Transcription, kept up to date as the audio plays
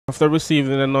after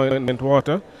receiving the anointment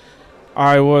water,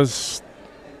 I was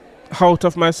out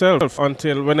of myself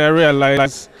until when I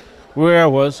realized where I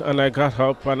was, and I got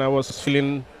up and I was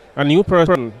feeling a new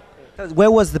person.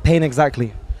 Where was the pain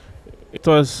exactly? It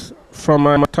was from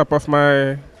my top of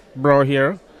my brow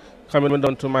here, coming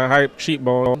down to my high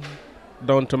cheekbone,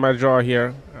 down to my jaw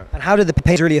here. And how did the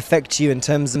pain really affect you in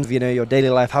terms of your daily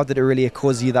life? How did it really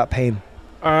cause you that pain?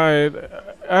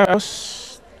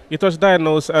 It was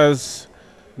diagnosed as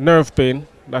nerve pain,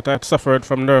 that I suffered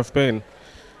from nerve pain.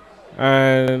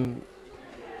 And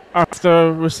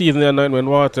after receiving the anointment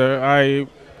water, I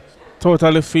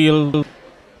totally feel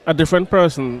a different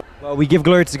person. Well, we give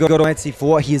glory to God Almighty for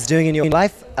what He is doing in your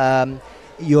life.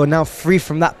 You're now free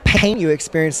from that pain you're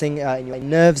experiencing in your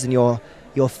nerves and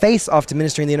your face after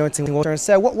ministering the anointing water. And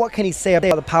so what can He say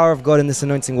about the power of God in this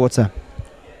anointing water?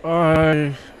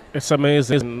 It's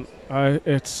amazing.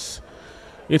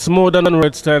 It's more than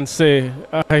words can say.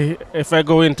 If I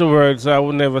go into words, I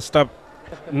will never stop.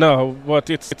 No, but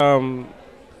it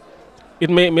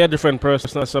made me a different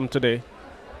person as I am today.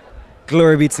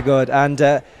 Glory be to God. And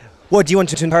what do you want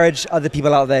to encourage other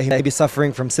people out there who may be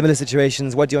suffering from similar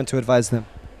situations? What do you want to advise them?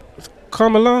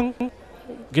 Come along,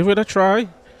 give it a try,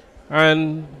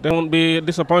 and they won't be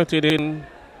disappointed in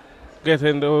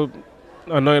getting the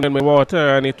anointment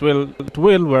water, and it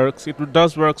will work. It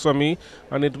does work for me,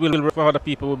 and it will work for other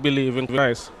people who believe in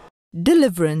Christ.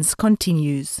 Deliverance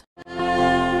continues.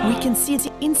 We can see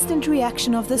the instant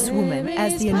reaction of this woman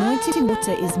as the anointing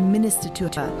water is ministered to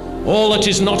her. All that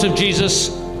is not of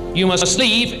Jesus, you must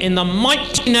leave in the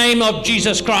mighty name of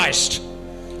Jesus Christ.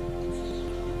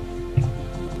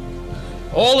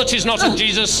 All that is not of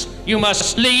Jesus, you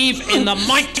must leave in the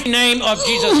mighty name of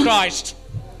Jesus Christ.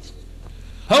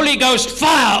 Holy Ghost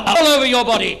fire all over your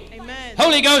body. Amen.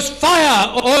 Holy Ghost fire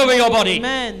all over your body.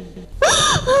 Amen.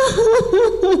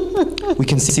 We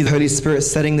can see the Holy Spirit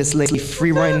setting this lady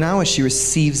free right now as she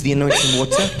receives the anointing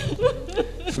water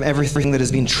from everything that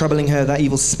has been troubling her, that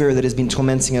evil spirit that has been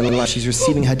tormenting her life. She's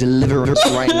receiving her deliverance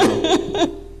right now.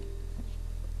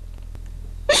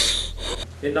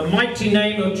 In the mighty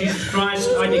name of Jesus Christ,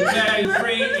 I declare you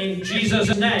free in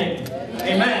Jesus' name.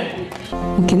 Amen.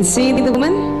 You can see the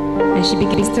woman and she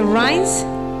begins to rise.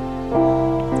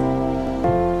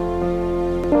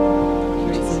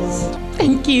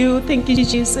 Thank you,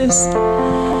 Jesus.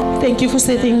 Thank you for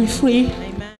setting me free.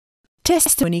 Amen.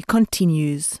 Testimony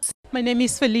continues. My name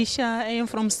is Felicia. I am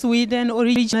from Sweden,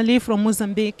 originally from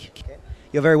Mozambique. Okay.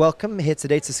 You're very welcome here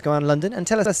today to Scoan London. And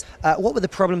tell us, what were the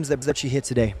problems that brought you here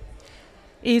today?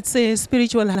 It's a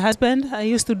spiritual husband. I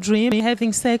used to dream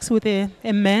having sex with a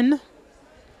man.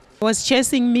 He was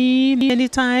chasing me many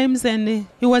times, and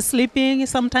he was sleeping.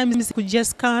 Sometimes he could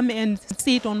just come and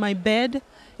sit on my bed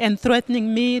and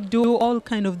threatening me, do all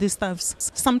kind of these stuff.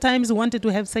 Sometimes he wanted to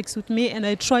have sex with me, and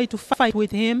I tried to fight with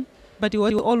him, but he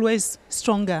was always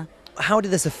stronger. How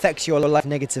did this affect your life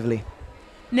negatively?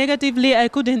 Negatively, I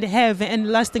couldn't have a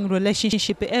lasting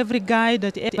relationship. Every guy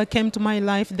that ever came to my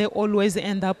life, they always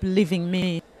end up leaving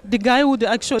me. The guy would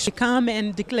actually come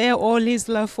and declare all his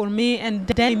love for me, and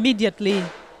then immediately,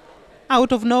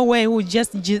 out of nowhere, he would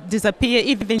just disappear,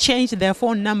 even change their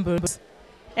phone numbers,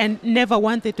 and never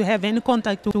wanted to have any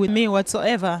contact with me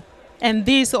whatsoever. And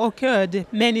this occurred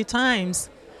many times.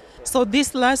 So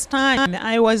this last time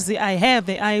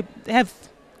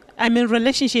I'm in a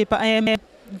relationship. I am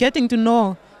getting to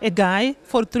know a guy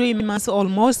for 3 months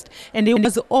almost, and he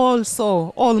was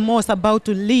also almost about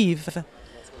to leave.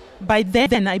 By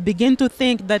then I began to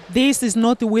think that this is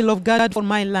not the will of God for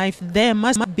my life. There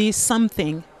must be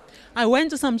something. I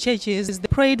went to some churches, they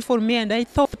prayed for me, and I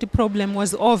thought the problem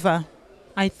was over.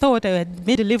 I thought I had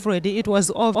been delivered, it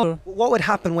was over. What would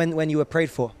happen when you were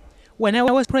prayed for? When I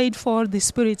was prayed for, the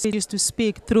Spirit used to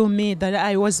speak through me that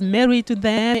I was married to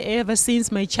them ever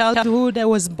since my childhood. I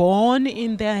was born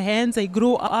in their hands, I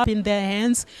grew up in their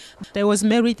hands. I was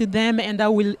married to them, and I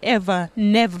will never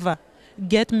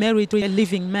get married to a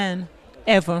living man,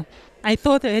 ever. I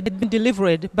thought I had been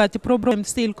delivered, but the problem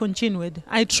still continued.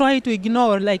 I tried to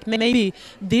ignore, like maybe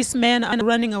these men are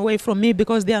running away from me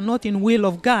because they are not in will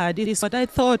of God. It is what I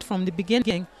thought from the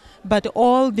beginning. But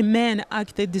all the men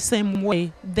acted the same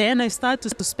way. Then I started to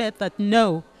suspect that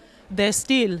no, they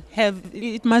still have,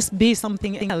 it must be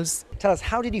something else. Tell us,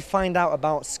 how did you find out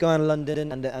about Scoan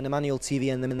London and Emmanuel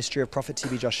TV and the ministry of Prophet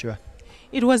TB Joshua?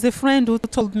 It was a friend who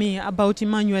told me about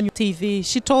Emmanuel TV.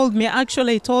 She told me,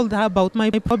 actually I told her about my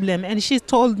problem, and she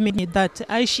told me that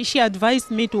she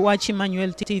advised me to watch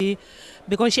Emmanuel TV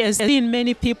because she has seen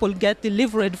many people get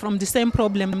delivered from the same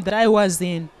problem that I was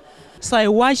in. So I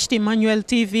watched Emmanuel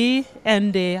TV,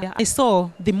 and I saw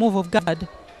the move of God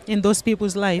in those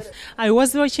people's life. I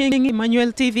was watching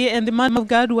Emmanuel TV, and the man of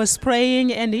God was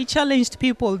praying, and he challenged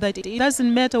people that it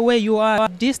doesn't matter where you are.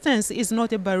 Distance is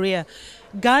not a barrier.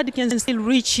 God can still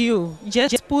reach you.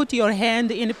 Just put your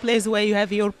hand in a place where you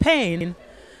have your pain.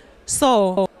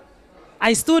 So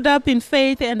I stood up in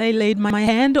faith and I laid my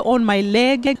hand on my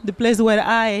leg, the place where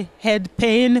I had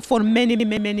pain for many,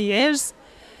 many years.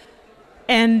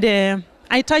 And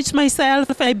I touched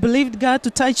myself. I believed God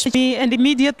to touch me. And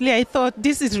immediately I thought,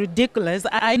 this is ridiculous.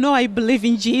 I know I believe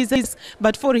in Jesus,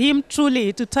 but for him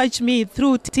truly to touch me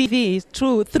through TV,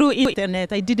 through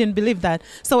internet, I didn't believe that.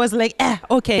 So I was like,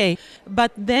 okay.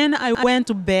 But then I went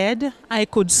to bed. I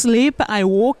could sleep. I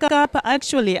woke up.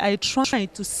 Actually, I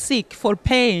tried to seek for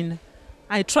pain.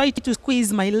 I tried to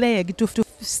squeeze my leg to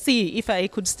see if I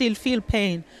could still feel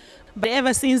pain. But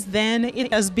ever since then,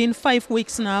 it has been 5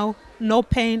 weeks now, no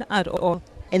pain at all.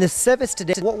 In the service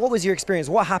today, what was your experience?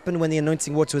 What happened when the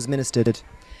anointing water was ministered?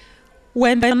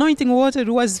 When the anointing water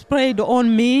was sprayed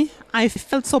on me, I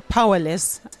felt so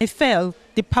powerless. I felt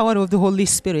the power of the Holy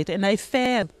Spirit, and I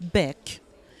fell back.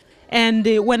 And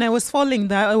when I was falling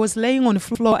there, I was laying on the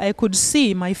floor. I could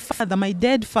see my father, my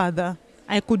dead father.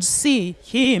 I could see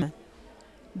him.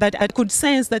 That I could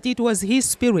sense that it was his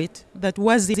spirit that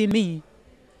was in me.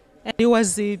 And he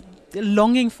was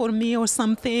longing for me or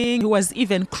something. He was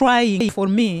even crying for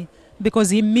me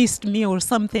because he missed me or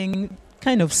something,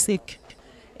 kind of sick.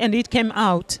 And it came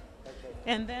out.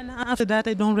 And then after that,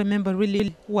 I don't remember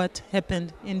really what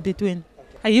happened in between.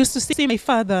 I used to see my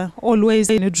father always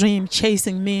in a dream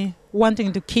chasing me,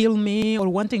 wanting to kill me or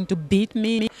wanting to beat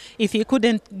me. If he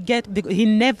couldn't get, he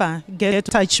never get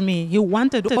to touch me. He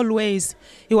wanted always,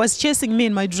 he was chasing me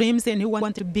in my dreams and he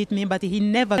wanted to beat me, but he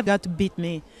never got to beat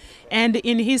me. And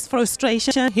in his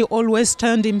frustration, he always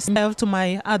turned himself to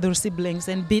my other siblings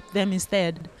and beat them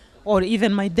instead. Or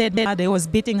even my dead mother was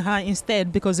beating her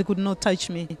instead because he could not touch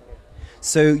me.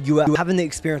 So you were having the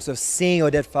experience of seeing your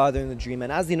dead father in the dream,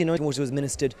 and as the anointing water was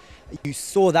ministered, you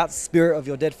saw that spirit of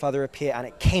your dead father appear, and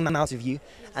it came out of you,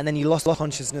 and then you lost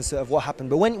consciousness of what happened.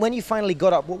 But when you finally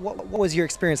got up, what was your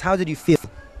experience? How did you feel?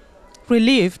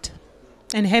 Relieved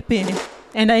and happy,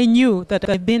 and I knew that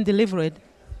I've been delivered.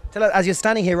 Tell us, as you're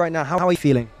standing here right now, how are you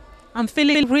feeling? I'm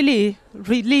feeling really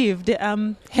relieved,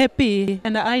 I'm happy,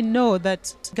 and I know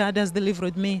that God has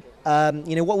delivered me.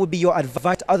 What would be your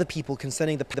advice to other people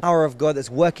concerning the power of God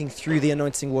that's working through the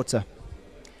anointing water?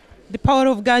 The power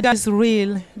of God is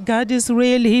real. God is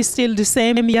real. He's still the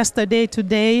same yesterday,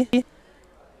 today,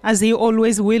 as he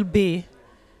always will be.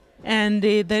 And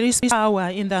there is power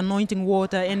in the anointing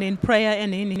water and in prayer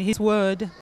and in his word.